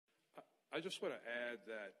I just want to add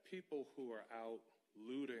that people who are out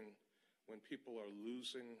looting when people are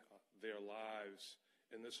losing their lives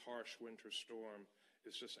in this harsh winter storm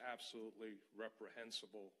is just absolutely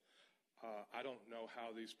reprehensible. I don't know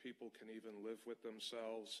how these people can even live with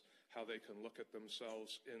themselves, how they can look at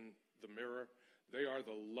themselves in the mirror. They are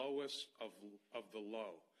the lowest of the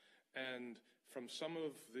low. And from some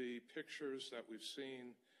of the pictures that we've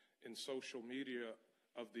seen in social media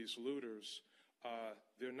of these looters,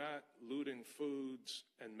 they're not looting foods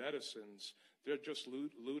and medicines. They're just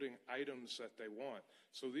looting items that they want.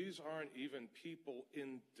 So these aren't even people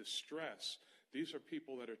in distress. These are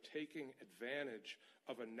people that are taking advantage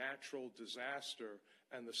of a natural disaster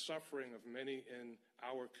and the suffering of many in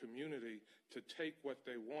our community to take what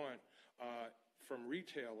they want from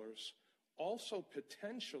retailers, also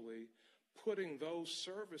potentially putting those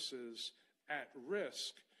services at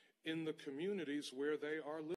risk in the communities where they are living.